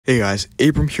Hey guys,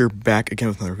 Abram here, back again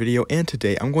with another video, and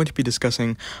today I'm going to be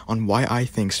discussing on why I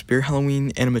think Spirit Halloween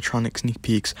animatronic sneak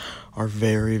peeks are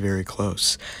very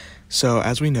close. So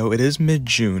as we know, it is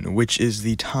mid-June, which is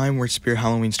the time where Spirit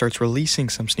Halloween starts releasing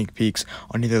some sneak peeks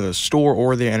on either the store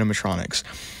or the animatronics.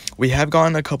 We have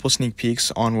gotten a couple sneak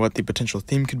peeks on what the potential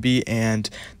theme could be and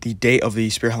the date of the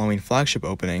Spirit Halloween flagship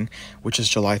opening, which is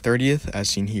July 30th, as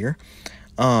seen here.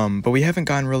 But we haven't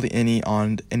gotten really any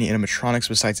on any animatronics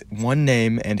besides one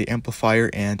name and the amplifier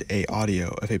and a audio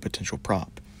of a potential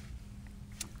prop.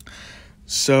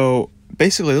 So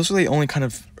basically, those are the only kind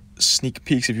of sneak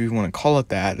peeks, if you want to call it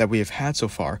that we have had so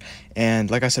far. And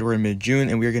like I said, we're in mid-June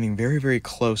and we are getting very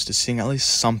close to seeing at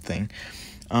least something.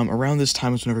 Around this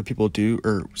time is whenever people do,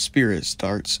 or Spirit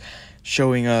starts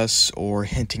showing us or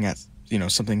hinting at,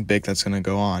 something big that's going to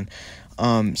go on.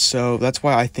 So that's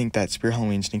why I think that Spirit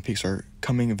Halloween sneak peeks are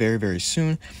coming very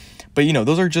soon. But,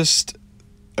 those are just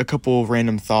a couple of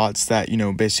random thoughts that,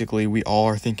 basically we all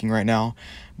are thinking right now.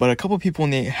 But a couple of people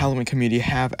in the Halloween community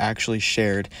have actually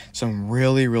shared some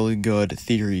really good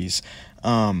theories.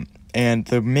 And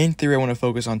the main theory I want to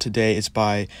focus on today is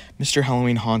by Mr.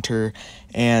 Halloween Haunter.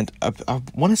 And I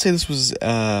want to say this was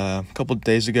a couple of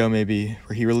days ago, maybe,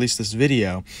 where he released this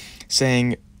video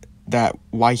saying that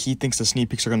why he thinks the sneak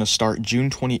peeks are going to start June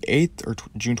 28th or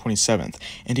June 27th.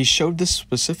 And he showed this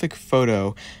specific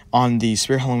photo on the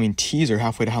Spirit Halloween teaser,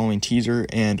 halfway to Halloween teaser,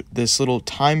 and this little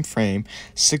time frame,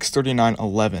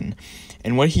 6:39:11.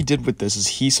 And what he did with this is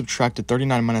he subtracted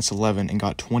 39 minus 11 and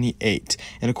got 28.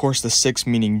 And of course the 6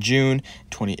 meaning June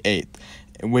 28th,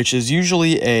 which is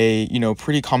usually a,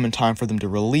 pretty common time for them to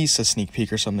release a sneak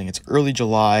peek or something. It's early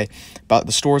July, but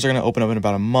the stores are going to open up in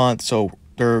about a month, so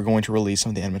they're going to release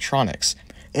some of the animatronics.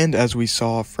 And as we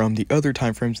saw from the other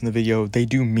time frames in the video, they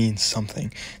do mean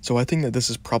something. So I think that this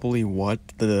is probably what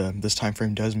this time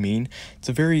frame does mean. It's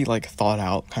a very thought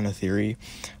out kind of theory.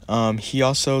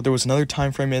 There was another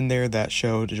time frame in there that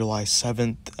showed July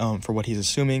 7th for what he's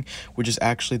assuming, which is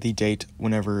actually the date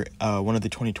whenever one of the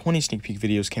 2020 sneak peek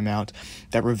videos came out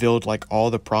that revealed all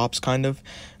the props kind of.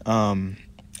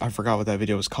 I forgot what that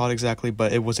video was called exactly,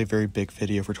 but it was a very big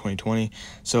video for 2020.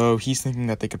 So he's thinking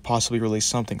that they could possibly release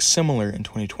something similar in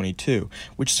 2022,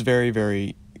 which is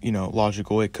very,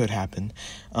 logical. It could happen.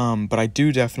 But I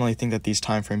do definitely think that these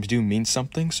time frames do mean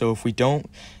something. So if we don't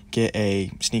get a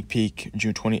sneak peek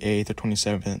June 28th or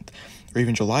 27th, or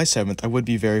even July 7th, I would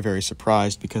be very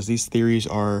surprised, because these theories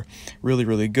are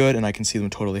really good and I can see them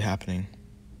totally happening.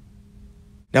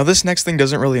 Now, this next thing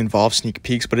doesn't really involve sneak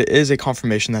peeks, but it is a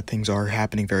confirmation that things are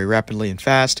happening very rapidly and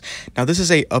fast. Now, this is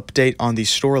a update on the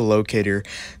store locator.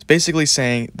 It's basically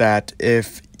saying that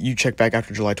if you check back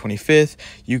after July 25th,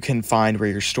 you can find where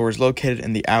your store is located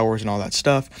and the hours and all that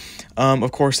stuff.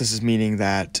 Of course, this is meaning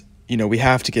that, we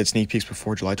have to get sneak peeks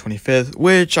before July 25th,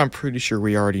 which I'm pretty sure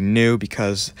we already knew,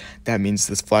 because that means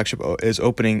this flagship is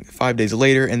opening 5 days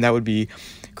later, and that would be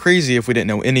crazy if we didn't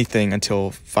know anything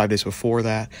until 5 days before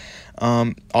that.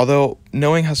 Although,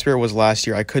 knowing how Spirit was last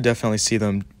year, I could definitely see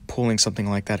them pulling something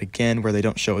like that again, where they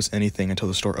don't show us anything until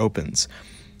the store opens.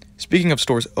 Speaking of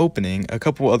stores opening, a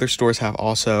couple other stores have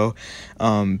also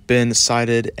been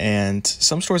sighted, and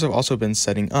some stores have also been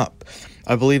setting up.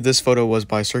 I believe this photo was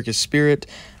by Circus Spirit.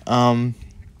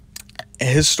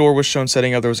 His store was shown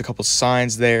setting up. There was a couple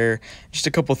signs there, just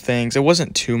a couple things. It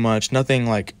wasn't too much, nothing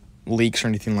like leaks or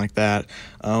anything like that.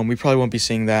 We probably won't be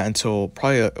seeing that until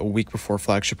probably a week before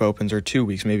flagship opens, or 2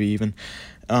 weeks maybe even.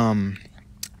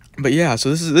 But yeah, so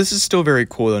this is still very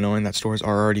cool though, knowing that stores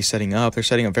are already setting up. They're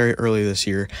setting up very early this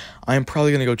year. I am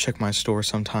probably gonna go check my store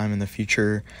sometime in the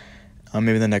future,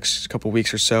 maybe the next couple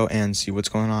weeks or so, and see what's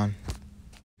going on.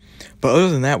 But other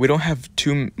than that, we don't have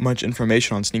too much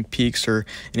information on sneak peeks or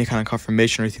any kind of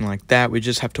confirmation or anything like that. We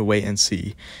just have to wait and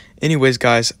see. Anyways,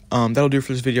 guys, that'll do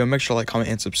for this video. Make sure to like, comment,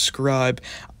 and subscribe.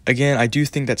 Again, I do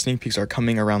think that sneak peeks are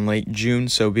coming around late June,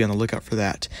 so be on the lookout for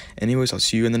that. Anyways, I'll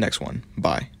see you in the next one.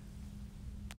 Bye.